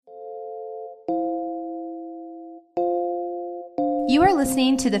You are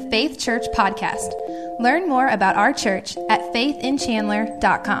listening to the Faith Church Podcast. Learn more about our church at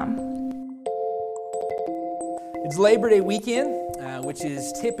faithinchandler.com. It's Labor Day weekend, which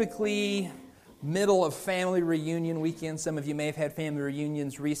is typically middle of family reunion weekend. Some of you may have had family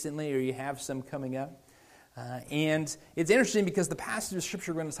reunions recently, or you have some coming up. And it's interesting because the passage of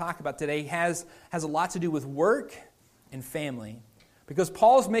Scripture we're going to talk about today has a lot to do with work and family. Because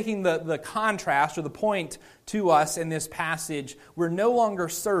Paul's making the contrast or the point to us in this passage. We're no longer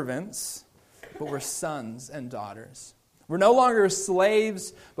servants, but we're sons and daughters. We're no longer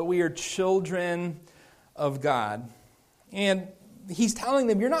slaves, but we are children of God. And he's telling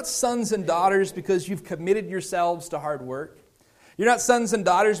them, you're not sons and daughters because you've committed yourselves to hard work. You're not sons and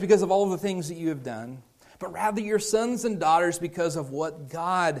daughters because of all of the things that you have done. But rather, you're sons and daughters because of what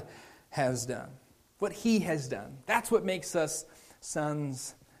God has done. What He has done. That's what makes us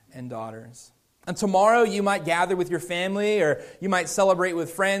sons and daughters. And tomorrow you might gather with your family or you might celebrate with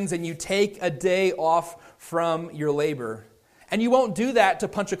friends and you take a day off from your labor. And you won't do that to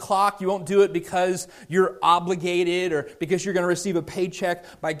punch a clock. You won't do it because you're obligated or because you're going to receive a paycheck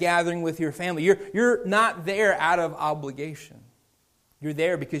by gathering with your family. You're not there out of obligation. You're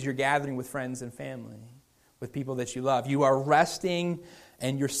there because you're gathering with friends and family, with people that you love. You are resting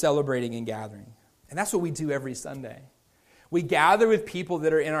and you're celebrating and gathering. And that's what we do every Sunday. We gather with people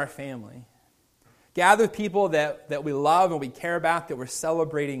that are in our family. Gather with people that we love and we care about, that we're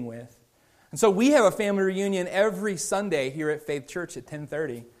celebrating with. And so we have a family reunion every Sunday here at Faith Church at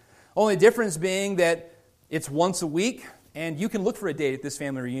 10:30. Only difference being that it's once a week, and you can look for a date at this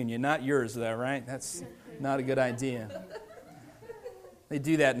family reunion. Not yours, though, right? That's not a good idea. They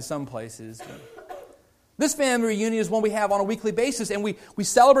do that in some places. This family reunion is one we have on a weekly basis, and we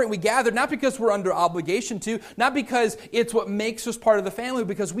celebrate and we gather, not because we're under obligation to, not because it's what makes us part of the family, but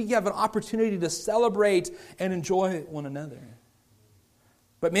because we have an opportunity to celebrate and enjoy one another.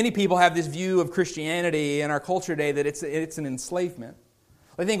 But many people have this view of Christianity in our culture today that it's an enslavement.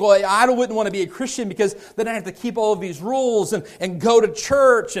 They think, well, I wouldn't want to be a Christian because then I have to keep all of these rules and go to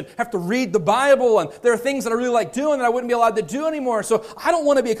church and have to read the Bible. And there are things that I really like doing that I wouldn't be allowed to do anymore. So I don't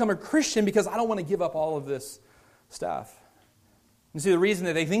want to become a Christian because I don't want to give up all of this stuff. You see, the reason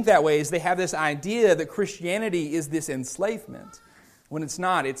that they think that way is they have this idea that Christianity is this enslavement. When it's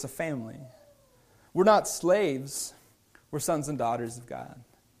not, it's a family. We're not slaves. We're sons and daughters of God.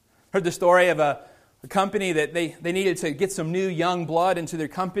 Heard the story of a company that they needed to get some new young blood into their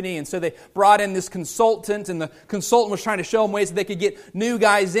company, and so they brought in this consultant, and the consultant was trying to show them ways that they could get new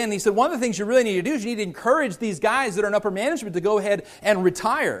guys in. And he said, one of the things you really need to do is you need to encourage these guys that are in upper management to go ahead and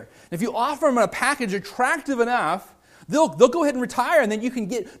retire. And if you offer them a package attractive enough, they'll go ahead and retire, and then you can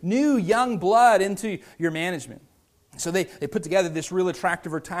get new young blood into your management. So they put together this real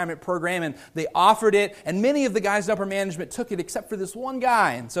attractive retirement program, and they offered it, and many of the guys in upper management took it except for this one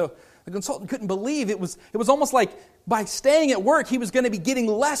guy. And so the consultant couldn't believe it was almost like by staying at work, he was going to be getting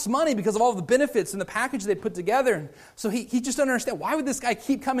less money because of all the benefits and the package they put together. And so he just didn't understand, why would this guy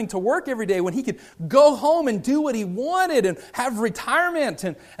keep coming to work every day when he could go home and do what he wanted and have retirement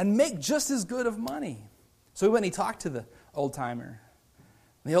and make just as good of money? So he went and he talked to the old-timer.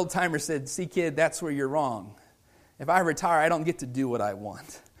 The old-timer said, see, kid, that's where you're wrong. If I retire, I don't get to do what I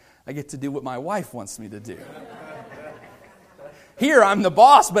want. I get to do what my wife wants me to do. Here, I'm the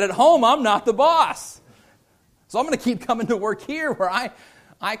boss, but at home, I'm not the boss. So I'm going to keep coming to work here where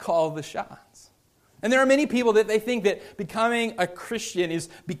I call the shots. And there are many people that they think that becoming a Christian is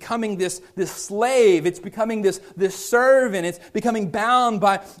becoming this slave. It's becoming this servant. It's becoming bound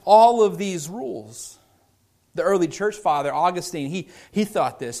by all of these rules. The early church father, Augustine, he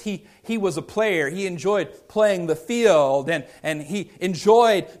thought this. He was a player. He enjoyed playing the field, and he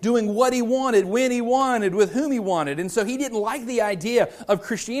enjoyed doing what he wanted, when he wanted, with whom he wanted. And so he didn't like the idea of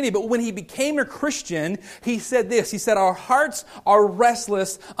Christianity. But when he became a Christian, he said this. He said, our hearts are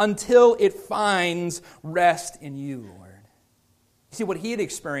restless until it finds rest in you, Lord. You see, what he had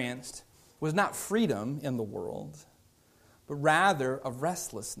experienced was not freedom in the world, but rather a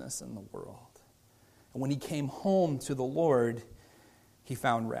restlessness in the world. And when he came home to the Lord, he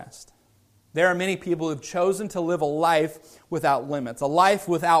found rest. There are many people who have chosen to live a life without limits, a life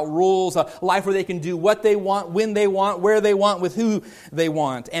without rules, a life where they can do what they want, when they want, where they want, with who they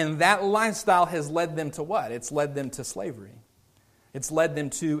want. And that lifestyle has led them to what? It's led them to slavery. It's led them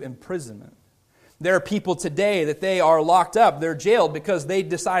to imprisonment. There are people today that they are locked up, they're jailed because they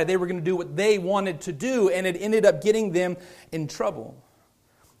decided they were going to do what they wanted to do, and it ended up getting them in trouble.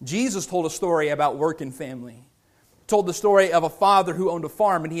 Jesus told a story about work and family. He told the story of a father who owned a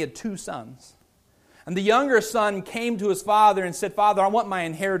farm, and he had 2 sons. And the younger son came to his father and said, Father, I want my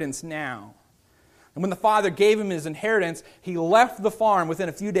inheritance now. And when the father gave him his inheritance, he left the farm within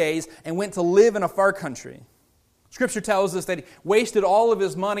a few days and went to live in a far country. Scripture tells us that he wasted all of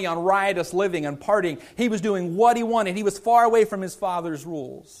his money on riotous living and partying. He was doing what he wanted. He was far away from his father's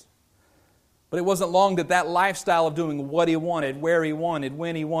rules. But it wasn't long that lifestyle of doing what he wanted, where he wanted,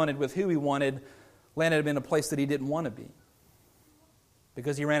 when he wanted, with who he wanted, landed him in a place that he didn't want to be.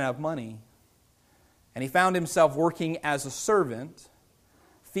 Because he ran out of money. And he found himself working as a servant,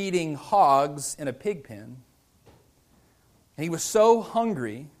 feeding hogs in a pig pen. And he was so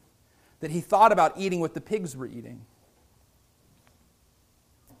hungry that he thought about eating what the pigs were eating.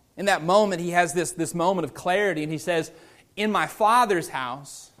 In that moment, he has this moment of clarity, and he says, in my father's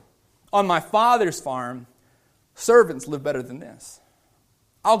house, on my father's farm, servants live better than this.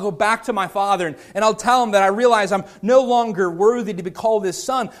 I'll go back to my father and I'll tell him that I realize I'm no longer worthy to be called his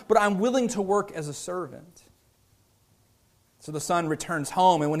son, but I'm willing to work as a servant. So the son returns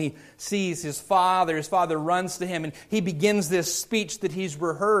home, and when he sees his father runs to him, and he begins this speech that he's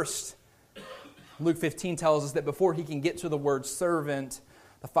rehearsed. Luke 15 tells us that before he can get to the word servant,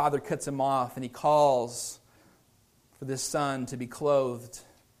 the father cuts him off, and he calls for this son to be clothed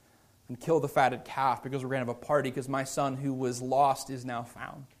and kill the fatted calf, because we're going to have a party, because my son who was lost is now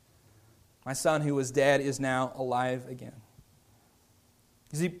found. My son who was dead is now alive again.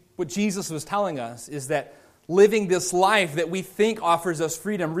 You see, what Jesus was telling us is that living this life that we think offers us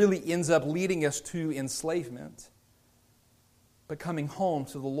freedom really ends up leading us to enslavement. But coming home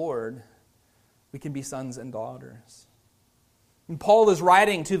to the Lord, we can be sons and daughters. And Paul is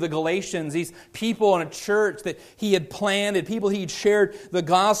writing to the Galatians, these people in a church that he had planted, people he had shared the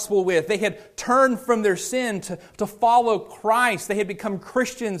gospel with. They had turned from their sin to follow Christ. They had become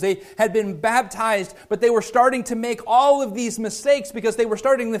Christians. They had been baptized, but they were starting to make all of these mistakes because they were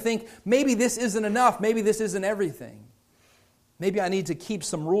starting to think, maybe this isn't enough. Maybe this isn't everything. Maybe I need to keep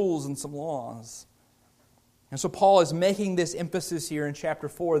some rules and some laws. And so Paul is making this emphasis here in chapter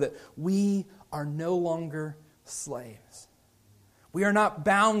 4 that we are no longer slaves. We are not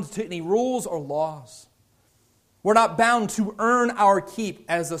bound to any rules or laws. We're not bound to earn our keep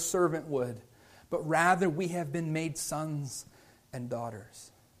as a servant would, but rather we have been made sons and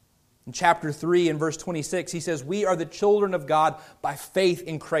daughters. In chapter 3 and verse 26, he says, we are the children of God by faith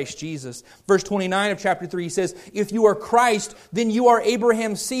in Christ Jesus. Verse 29 of chapter 3, he says, if you are Christ, then you are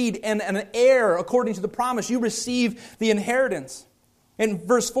Abraham's seed and an heir according to the promise. You receive the inheritance. In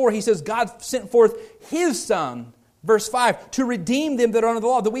verse 4, he says, God sent forth His Son, verse 5, to redeem them that are under the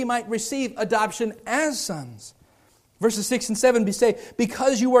law, that we might receive adoption as sons. Verses 6 and 7 say,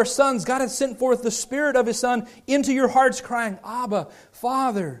 because you are sons, God hath sent forth the Spirit of His Son into your hearts, crying, Abba,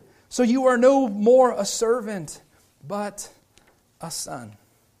 Father. So you are no more a servant, but a son.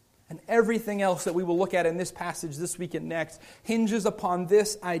 And everything else that we will look at in this passage this week and next hinges upon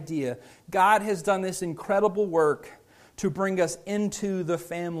this idea. God has done this incredible work to bring us into the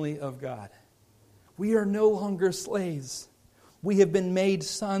family of God. We are no longer slaves. We have been made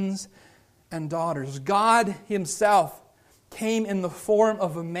sons and daughters. God Himself came in the form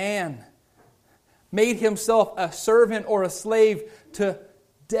of a man, made Himself a servant or a slave to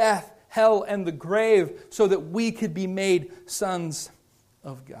death, hell, and the grave so that we could be made sons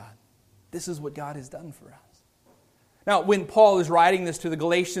of God. This is what God has done for us. Now, when Paul is writing this to the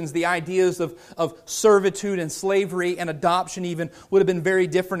Galatians, the ideas of servitude and slavery and adoption even would have been very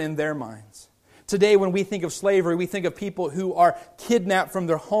different in their minds. Today, when we think of slavery, we think of people who are kidnapped from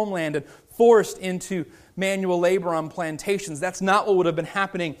their homeland and forced into manual labor on plantations. That's not what would have been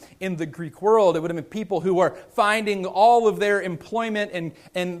happening in the Greek world. It would have been people who are finding all of their employment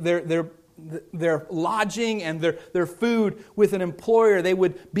and their lodging and their food with an employer. They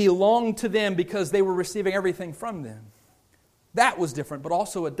would belong to them because they were receiving everything from them. That was different, but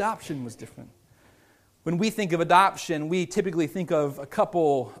also adoption was different. When we think of adoption, we typically think of a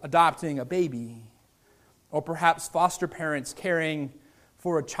couple adopting a baby, or perhaps foster parents caring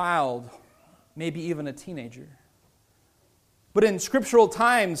for a child, maybe even a teenager. But in scriptural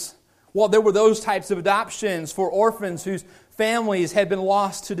times, while there were those types of adoptions for orphans whose families had been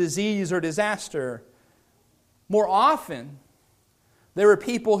lost to disease or disaster, more often there were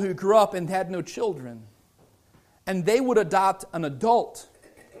people who grew up and had no children, and they would adopt an adult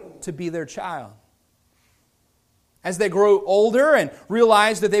to be their child. As they grow older and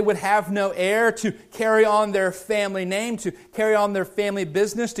realize that they would have no heir to carry on their family name, to carry on their family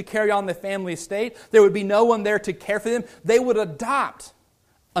business, to carry on the family estate, there would be no one there to care for them. They would adopt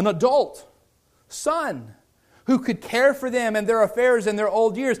an adult son who could care for them and their affairs in their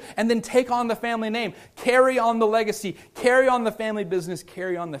old years, and then take on the family name, carry on the legacy, carry on the family business,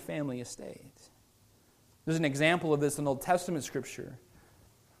 carry on the family estate. There's an example of this in Old Testament Scripture.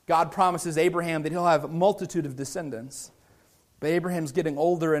 God promises Abraham that he'll have a multitude of descendants. But Abraham's getting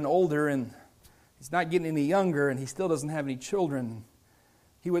older and older, and he's not getting any younger, and he still doesn't have any children.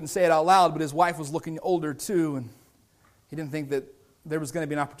 He wouldn't say it out loud, but his wife was looking older too, and he didn't think that there was going to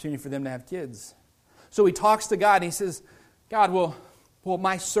be an opportunity for them to have kids. So he talks to God, and he says, God, will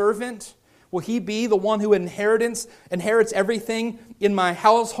my servant, will he be the one who inherits everything in my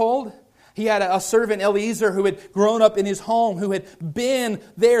household? He had a servant, Eliezer, who had grown up in his home, who had been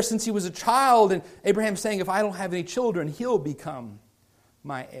there since he was a child. And Abraham's saying, if I don't have any children, he'll become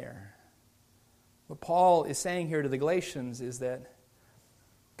my heir. What Paul is saying here to the Galatians is that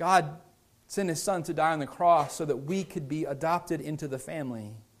God sent His Son to die on the cross so that we could be adopted into the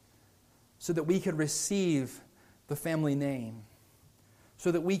family, so that we could receive the family name,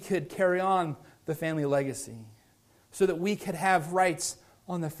 so that we could carry on the family legacy, so that we could have rights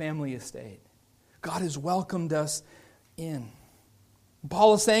on the family estate. God has welcomed us in.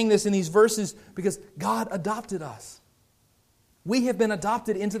 Paul is saying this in these verses because God adopted us. We have been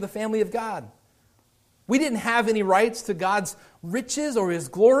adopted into the family of God. We didn't have any rights to God's riches or His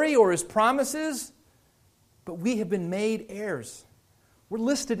glory or His promises, but we have been made heirs. We're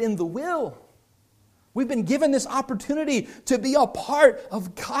listed in the will. We've been given this opportunity to be a part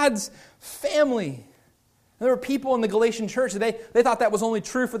of God's family. There were people in the Galatian church, they thought that was only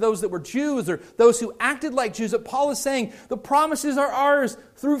true for those that were Jews or those who acted like Jews. But Paul is saying the promises are ours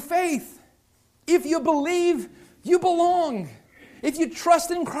through faith. If you believe, you belong. If you trust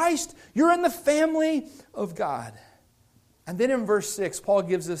in Christ, you're in the family of God. And then in verse 6, Paul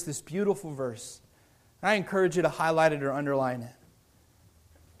gives us this beautiful verse. I encourage you to highlight it or underline it.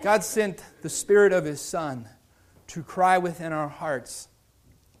 God sent the Spirit of His Son to cry within our hearts,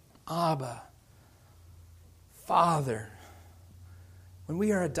 Abba, Father. When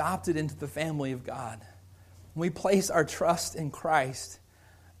we are adopted into the family of God, when we place our trust in Christ,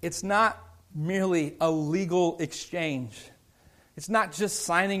 it's not merely a legal exchange. It's not just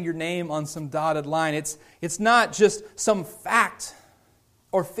signing your name on some dotted line. It's not just some fact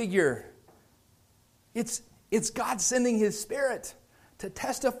or figure. It's God sending His Spirit to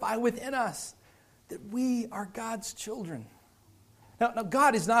testify within us that we are God's children. Now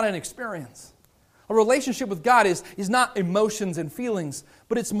God is not an experience. A relationship with God is not emotions and feelings,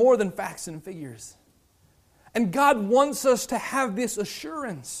 but it's more than facts and figures. And God wants us to have this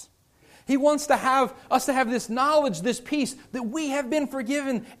assurance. He wants us to have this knowledge, this peace, that we have been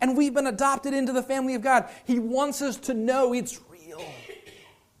forgiven and we've been adopted into the family of God. He wants us to know it's real.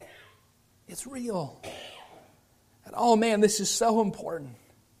 It's real. And oh man, this is so important.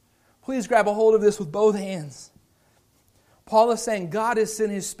 Please grab a hold of this with both hands. Paul is saying God has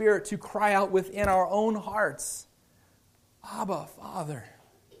sent His Spirit to cry out within our own hearts, Abba, Father,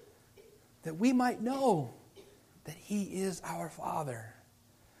 that we might know that He is our Father,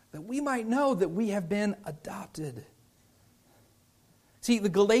 that we might know that we have been adopted. See, the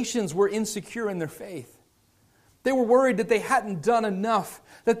Galatians were insecure in their faith. They were worried that they hadn't done enough,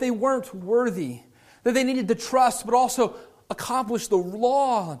 that they weren't worthy, that they needed to trust but also accomplish the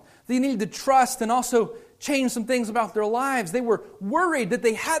law. They needed to trust and also change some things about their lives. They were worried that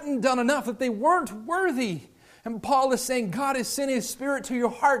they hadn't done enough, that they weren't worthy. And Paul is saying God has sent His Spirit to your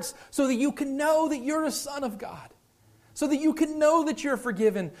hearts so that you can know that you're a son of God. So that you can know that you're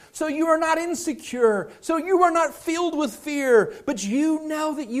forgiven. So you are not insecure. So you are not filled with fear. But you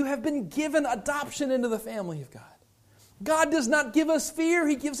know that you have been given adoption into the family of God. God does not give us fear.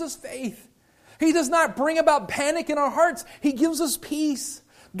 He gives us faith. He does not bring about panic in our hearts. He gives us peace.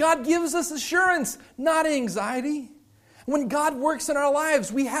 God gives us assurance, not anxiety. When God works in our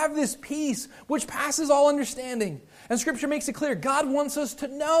lives, we have this peace which passes all understanding. And Scripture makes it clear, God wants us to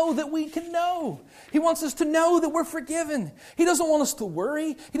know that we can know. He wants us to know that we're forgiven. He doesn't want us to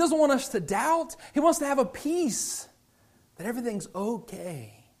worry. He doesn't want us to doubt. He wants to have a peace that everything's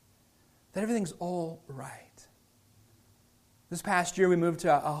okay, that everything's all right. This past year, we moved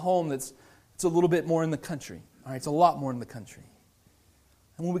to a home that's a little bit more in the country. All right, it's a lot more in the country.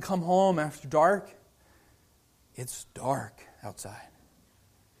 And when we come home after dark, it's dark outside.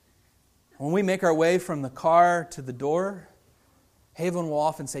 When we make our way from the car to the door, Haven will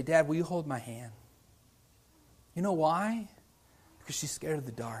often say, Dad, will you hold my hand? You know why? Because she's scared of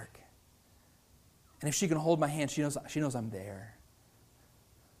the dark. And if she can hold my hand, she knows I'm there.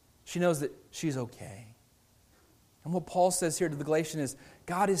 She knows that she's okay. And what Paul says here to the Galatians is,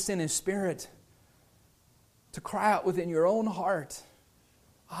 God has sent His Spirit to cry out within your own heart,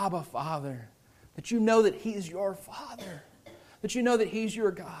 Abba, Father, that you know that He is your Father, that you know that He's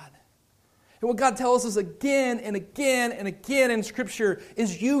your God. And what God tells us again and again and again in Scripture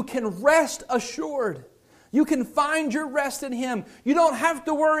is you can rest assured. You can find your rest in Him. You don't have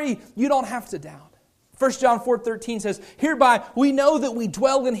to worry. You don't have to doubt. 1 John 4:13 says, "Hereby we know that we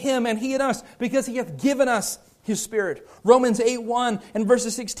dwell in Him and He in us, because He hath given us His Spirit." Romans 8:1 and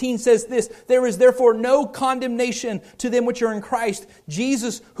verses 16 says this, "There is therefore no condemnation to them which are in Christ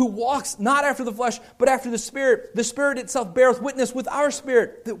Jesus, who walks not after the flesh, but after the Spirit. The Spirit itself beareth witness with our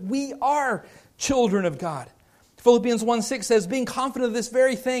spirit that we are children of God." Philippians 1:6 says, "Being confident of this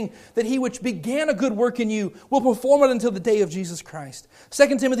very thing, that He which began a good work in you will perform it until the day of Jesus Christ."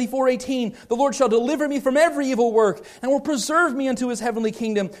 2 Timothy 4:18, "The Lord shall deliver me from every evil work, and will preserve me unto His heavenly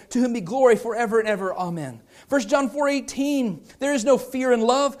kingdom. To Him be glory forever and ever. Amen." 1 John 4:18, "There is no fear in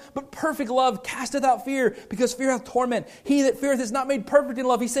love, but perfect love casteth out fear, because fear hath torment. He that feareth is not made perfect in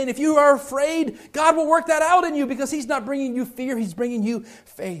love." He's saying if you are afraid, God will work that out in you, because He's not bringing you fear, He's bringing you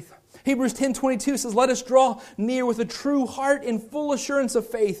faith. Hebrews 10:22 says, "Let us draw near with a true heart in full assurance of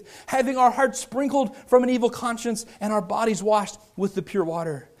faith, having our hearts sprinkled from an evil conscience and our bodies washed with the pure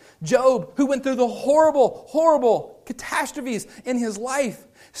water." Job, who went through the horrible catastrophes in his life,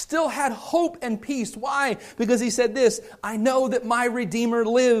 still had hope and peace. Why? Because he said this, "I know that my Redeemer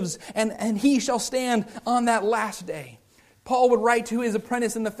lives, and He shall stand on that last day." Paul would write to his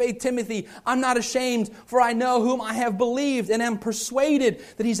apprentice in the faith, Timothy, "I'm not ashamed, for I know whom I have believed, and am persuaded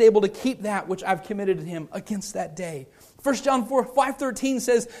that He's able to keep that which I've committed to Him against that day." 1 John 5:13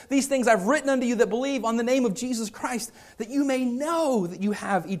 says, "These things I've written unto you that believe on the name of Jesus Christ, that you may know that you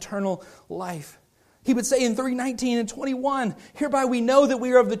have eternal life." He would say in 3:19 and 21, "Hereby we know that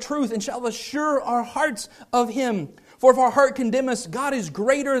we are of the truth, and shall assure our hearts of Him. For if our heart condemn us, God is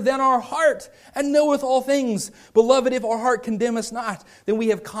greater than our heart, and knoweth all things. Beloved, if our heart condemn us not, then we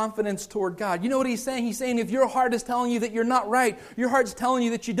have confidence toward God." You know what he's saying? He's saying if your heart is telling you that you're not right, your heart's telling you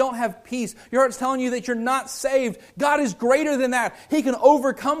that you don't have peace, your heart's telling you that you're not saved, God is greater than that. He can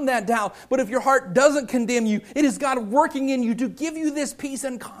overcome that doubt. But if your heart doesn't condemn you, it is God working in you to give you this peace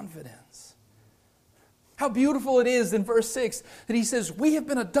and confidence. How beautiful it is in verse 6 that he says, "We have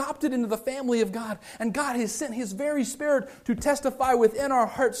been adopted into the family of God, and God has sent His very Spirit to testify within our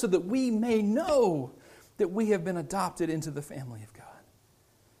hearts so that we may know that we have been adopted into the family of God."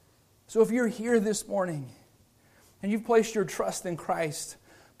 So if you're here this morning and you've placed your trust in Christ,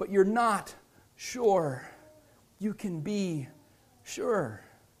 but you're not sure, you can be sure.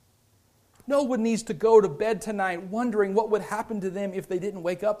 No one needs to go to bed tonight wondering what would happen to them if they didn't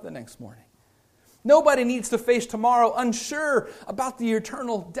wake up the next morning. Nobody needs to face tomorrow unsure about the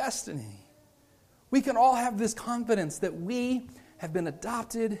eternal destiny. We can all have this confidence that we have been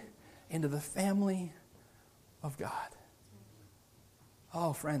adopted into the family of God.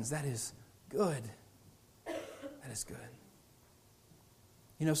 Oh, friends, that is good. That is good.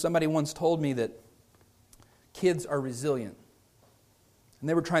 You know, somebody once told me that kids are resilient. And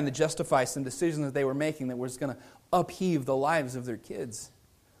they were trying to justify some decisions that they were making that was going to upheave the lives of their kids.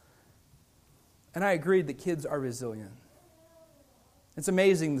 And I agreed that kids are resilient. It's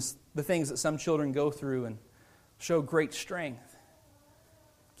amazing the things that some children go through and show great strength.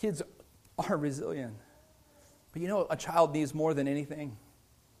 Kids are resilient. But you know what a child needs more than anything?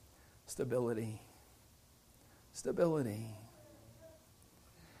 Stability. Stability.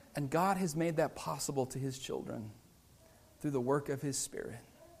 And God has made that possible to His children through the work of His Spirit.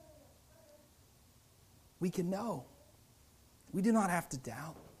 We can know. We do not have to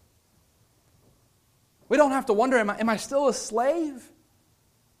doubt. We don't have to wonder, am I still a slave?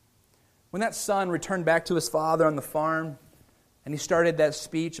 When that son returned back to his father on the farm, and he started that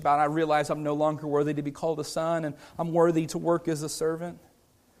speech about, "I realize I'm no longer worthy to be called a son, and I'm worthy to work as a servant,"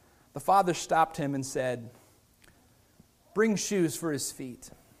 the father stopped him and said, "Bring shoes for his feet,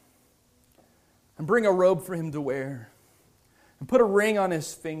 and bring a robe for him to wear, and put a ring on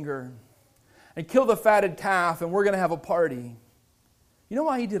his finger, and kill the fatted calf, and we're going to have a party." You know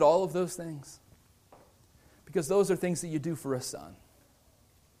why he did all of those things? Because those are things that you do for a son.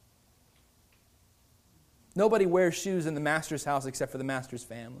 Nobody wears shoes in the master's house except for the master's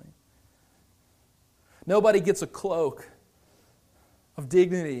family. Nobody gets a cloak of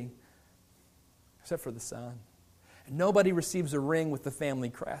dignity except for the son. And nobody receives a ring with the family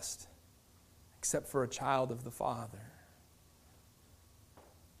crest except for a child of the Father.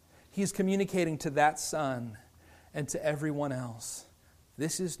 He's communicating to that son and to everyone else,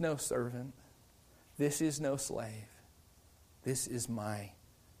 this is no servant. This is no slave. This is my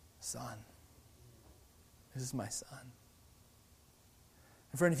son. This is my son.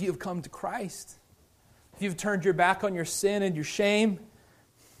 And friend, if you have come to Christ, if you've turned your back on your sin and your shame,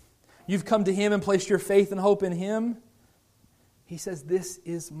 you've come to Him and placed your faith and hope in Him, He says, "This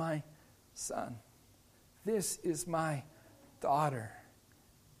is my son. This is my daughter."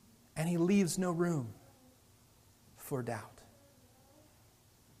 And He leaves no room for doubt.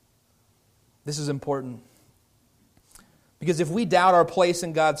 This is important. Because if we doubt our place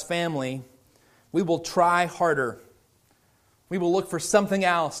in God's family, we will try harder. We will look for something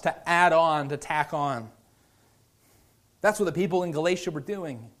else to add on, to tack on. That's what the people in Galatia were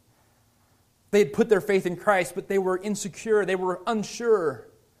doing. They had put their faith in Christ, but they were insecure, they were unsure.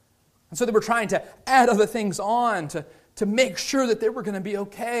 And so they were trying to add other things on to make sure that they were going to be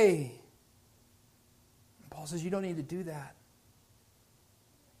okay. And Paul says, you don't need to do that.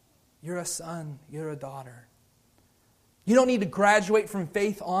 You're a son, you're a daughter. You don't need to graduate from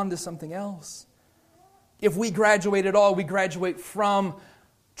faith on to something else. If we graduate at all, we graduate from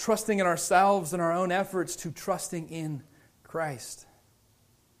trusting in ourselves and our own efforts to trusting in Christ.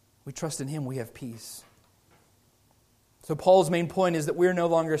 We trust in Him, we have peace. So Paul's main point is that we're no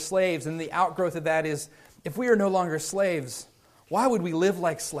longer slaves, and the outgrowth of that is, if we are no longer slaves, why would we live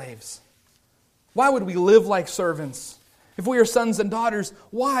like slaves? Why would we live like servants? If we are sons and daughters,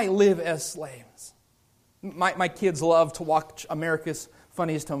 why live as slaves? My kids love to watch America's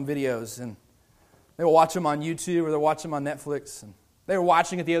Funniest Home Videos, and they will watch them on YouTube or they'll watch them on Netflix. And they were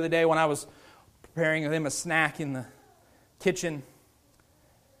watching it the other day when I was preparing them a snack in the kitchen.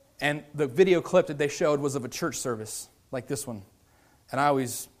 And the video clip that they showed was of a church service like this one. And I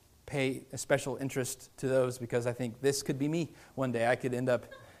always pay a special interest to those because I think this could be me one day. I could end up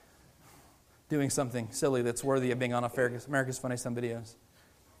doing something silly that's worthy of being on America's Funniest Home Videos.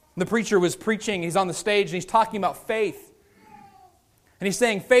 The preacher was preaching. He's on the stage and he's talking about faith. And he's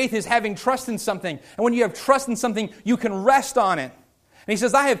saying faith is having trust in something. And when you have trust in something, you can rest on it. And he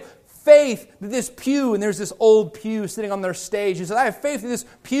says, I have faith that this pew, and there's this old pew sitting on their stage. He said, I have faith that this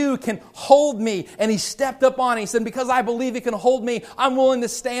pew can hold me. And he stepped up on it. He said, because I believe it can hold me, I'm willing to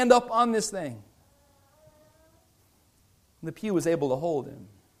stand up on this thing. And the pew was able to hold him.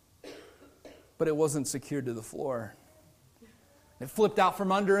 But it wasn't secured to the floor. It flipped out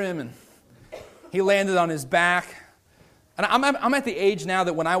from under him, and he landed on his back. And I'm at the age now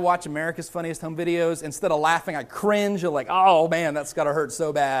that when I watch America's Funniest Home Videos, instead of laughing, I cringe. You're like, oh man, that's got to hurt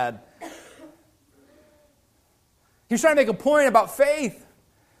so bad. He was trying to make a point about faith.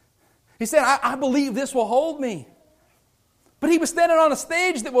 He said, I believe this will hold me. But he was standing on a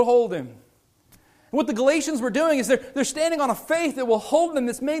stage that would hold him. And what the Galatians were doing is they're standing on a faith that will hold them,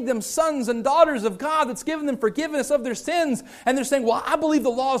 that's made them sons and daughters of God, that's given them forgiveness of their sins. And they're saying, well, I believe the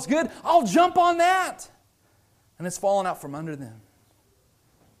law is good. I'll jump on that. And it's fallen out from under them.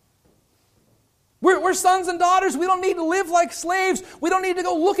 We're sons and daughters. We don't need to live like slaves. We don't need to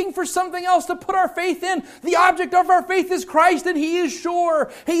go looking for something else to put our faith in. The object of our faith is Christ, and He is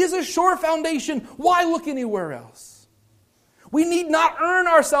sure. He is a sure foundation. Why look anywhere else? We need not earn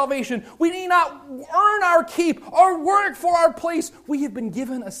our salvation. We need not earn our keep or work for our place. We have been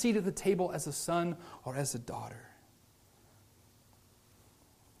given a seat at the table as a son or as a daughter.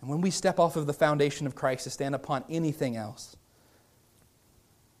 And when we step off of the foundation of Christ to stand upon anything else,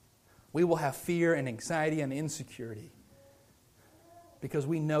 we will have fear and anxiety and insecurity because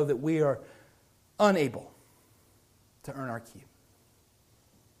we know that we are unable to earn our keep.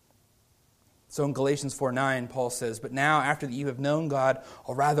 So in Galatians 4:9, Paul says, but now after that you have known God,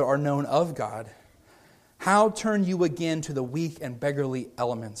 or rather are known of God, how turn you again to the weak and beggarly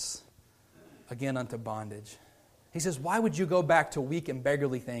elements, again unto bondage? He says, why would you go back to weak and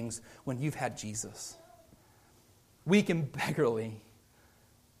beggarly things when you've had Jesus? Weak and beggarly.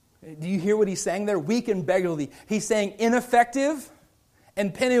 Do you hear what he's saying there? Weak and beggarly. He's saying ineffective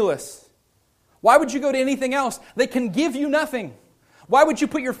and penniless. Why would you go to anything else that can give you nothing? Why would you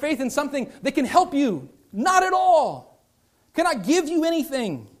put your faith in something that can help you? Not at all. Cannot give you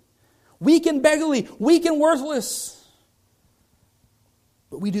anything. Weak and beggarly, weak and worthless.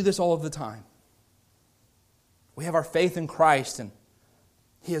 But we do this all of the time. We have our faith in Christ, and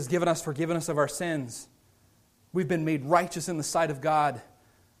He has given us forgiveness of our sins. We've been made righteous in the sight of God.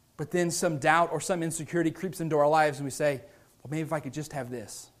 But then some doubt or some insecurity creeps into our lives, and we say, well, maybe if I could just have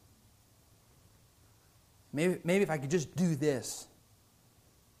this. Maybe if I could just do this.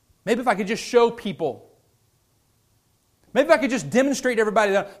 Maybe if I could just show people. Maybe if I could just demonstrate to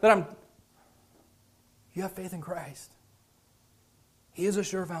everybody that I'm... You have faith in Christ. He is a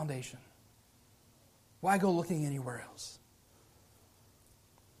sure foundation. Why go looking anywhere else?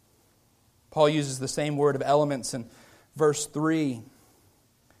 Paul uses the same word of elements in verse 3.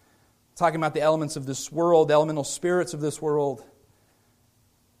 Talking about the elements of this world, the elemental spirits of this world.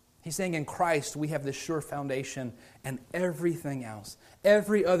 He's saying in Christ we have this sure foundation, and everything else,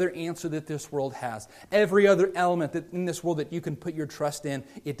 every other answer that this world has, every other element that in this world that you can put your trust in,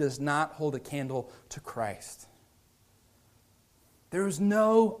 it does not hold a candle to Christ. There is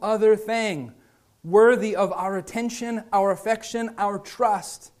no other thing worthy of our attention, our affection, our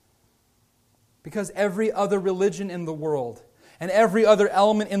trust. Because every other religion in the world and every other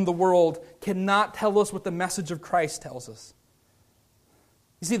element in the world cannot tell us what the message of Christ tells us.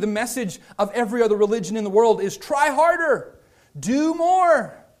 You see, the message of every other religion in the world is try harder, do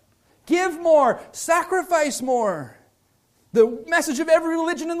more, give more, sacrifice more. The message of every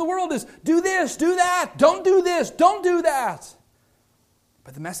religion in the world is do this, do that, don't do this, don't do that.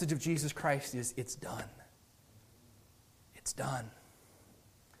 But the message of Jesus Christ is it's done. It's done.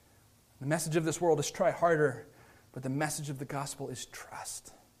 The message of this world is try harder, but the message of the gospel is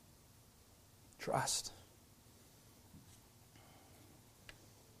trust. Trust.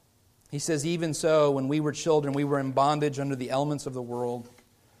 He says, even so, when we were children, we were in bondage under the elements of the world.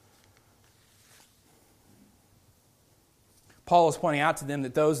 Paul is pointing out to them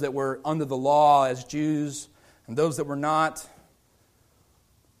that those that were under the law as Jews and those that were not,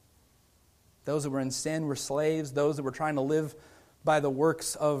 those that were in sin were slaves. Those that were trying to live by the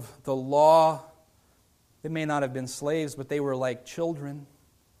works of the law, they may not have been slaves, but they were like children.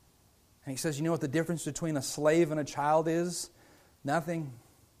 And he says, you know what the difference between a slave and a child is? Nothing,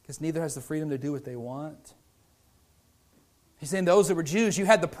 because neither has the freedom to do what they want. He's saying those that were Jews, you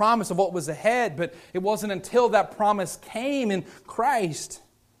had the promise of what was ahead, but it wasn't until that promise came in Christ.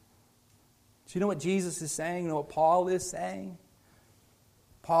 Do you know what Jesus is saying? You know what Paul is saying?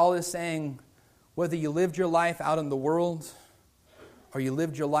 Paul is saying, whether you lived your life out in the world, or you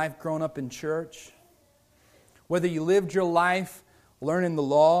lived your life growing up in church, whether you lived your life learning the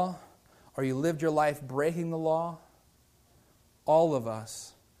law, or you lived your life breaking the law, all of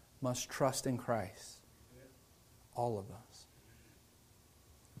us must trust in Christ. All of us.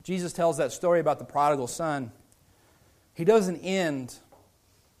 Jesus tells that story about the prodigal son. He doesn't end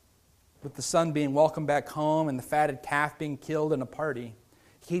with the son being welcomed back home and the fatted calf being killed in a party.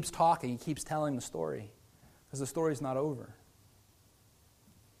 He keeps talking. He keeps telling the story because the story's not over.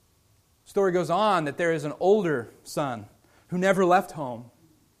 The story goes on that there is an older son who never left home,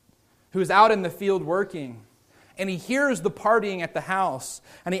 who is out in the field working, and he hears the partying at the house,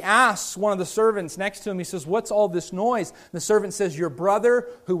 and he asks one of the servants next to him, he says, what's all this noise? And the servant says, your brother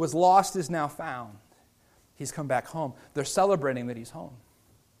who was lost is now found. He's come back home. They're celebrating that he's home.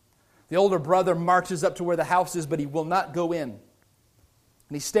 The older brother marches up to where the house is, but he will not go in. And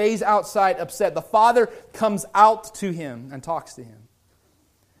he stays outside upset. The father comes out to him and talks to him.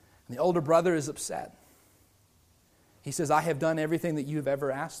 And the older brother is upset. He says, I have done everything that you have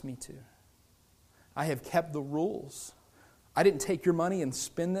ever asked me to. I have kept the rules. I didn't take your money and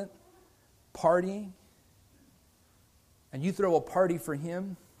spend it partying. And you throw a party for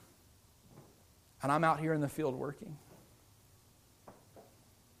him. And I'm out here in the field working.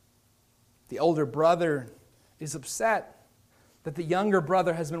 The older brother is upset that the younger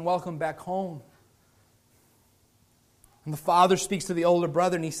brother has been welcomed back home. And the father speaks to the older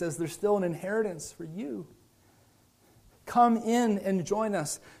brother and he says, there's still an inheritance for you. Come in and join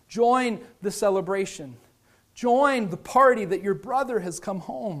us. Join the celebration. Join the party that your brother has come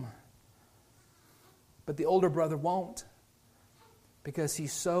home. But the older brother won't, because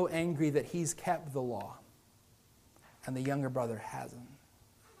he's so angry that he's kept the law and the younger brother hasn't.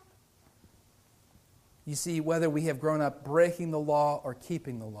 You see, whether we have grown up breaking the law or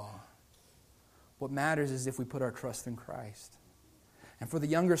keeping the law, what matters is if we put our trust in Christ. And for the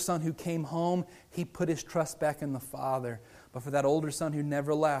younger son who came home, he put his trust back in the Father. But for that older son who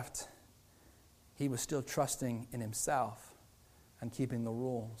never left, he was still trusting in himself and keeping the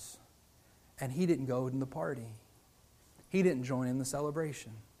rules. And he didn't go in the party. He didn't join in the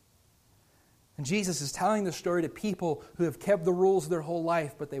celebration. And Jesus is telling the story to people who have kept the rules their whole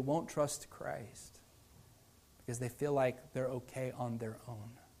life, but they won't trust Christ because they feel like they're okay on their own.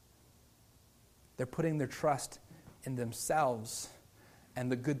 They're putting their trust in themselves and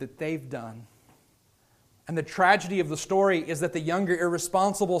the good that they've done. And the tragedy of the story is that the younger,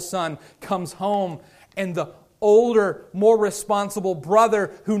 irresponsible son comes home, and the older, more responsible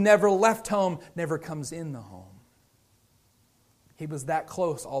brother who never left home never comes in the home. He was that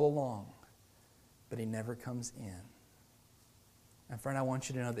close all along, but he never comes in. And friend, I want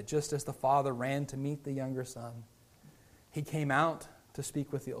you to know that just as the father ran to meet the younger son, he came out to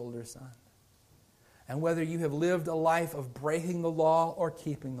speak with the older son. And whether you have lived a life of breaking the law or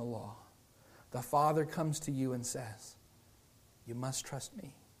keeping the law, the Father comes to you and says, you must trust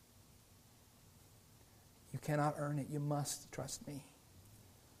me. You cannot earn it. You must trust me.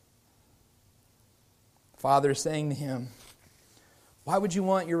 The Father is saying to him, why would you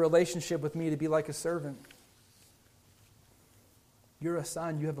want your relationship with me to be like a servant? You're a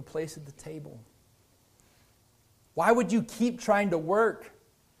son. You have a place at the table. Why would you keep trying to work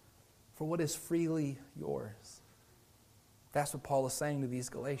for what is freely yours. That's what Paul is saying to these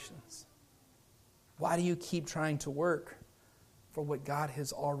Galatians. Why do you keep trying to work for what God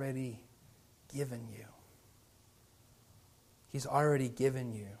has already given you? He's already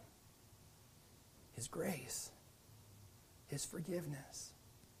given you His grace, His forgiveness.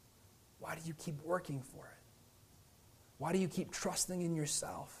 Why do you keep working for it? Why do you keep trusting in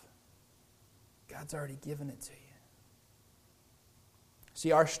yourself? God's already given it to you.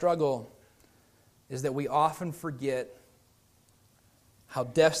 See, our struggle is that we often forget how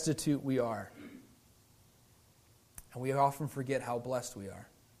destitute we are. And we often forget how blessed we are.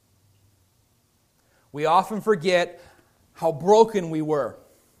 We often forget how broken we were.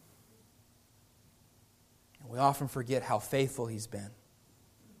 And we often forget how faithful He's been.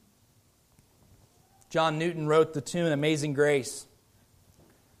 John Newton wrote the tune Amazing Grace.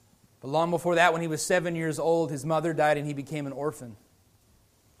 But long before that, when he was 7 years old, his mother died and he became an orphan.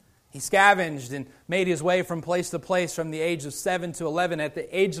 He scavenged and made his way from place to place from the age of 7 to 11. At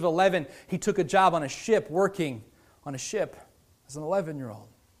the age of 11, he took a job on a ship, working on a ship as an 11-year-old.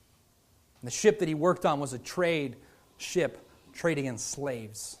 And the ship that he worked on was a trade ship trading in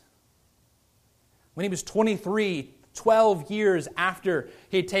slaves. When he was 23, 12 years after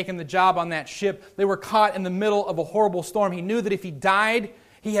he had taken the job on that ship, they were caught in the middle of a horrible storm. He knew that if he died,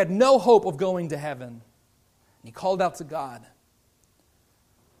 he had no hope of going to heaven. And he called out to God.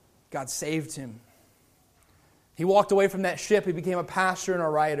 God saved him. He walked away from that ship. He became a pastor and a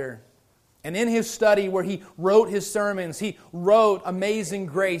writer. And in his study where he wrote his sermons, he wrote Amazing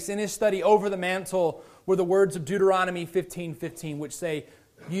Grace. In his study over the mantle were the words of Deuteronomy 15:15, which say,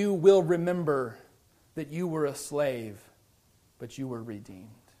 "You will remember that you were a slave, but you were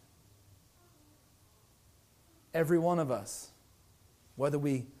redeemed." Every one of us, whether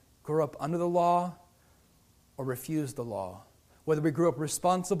we grew up under the law or refused the law, whether we grew up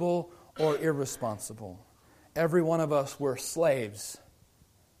responsible or irresponsible, every one of us were slaves,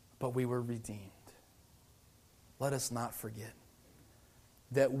 but we were redeemed. Let us not forget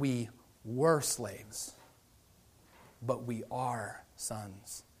that we were slaves, but we are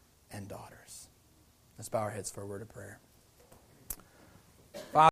sons and daughters. Let's bow our heads for a word of prayer. Father,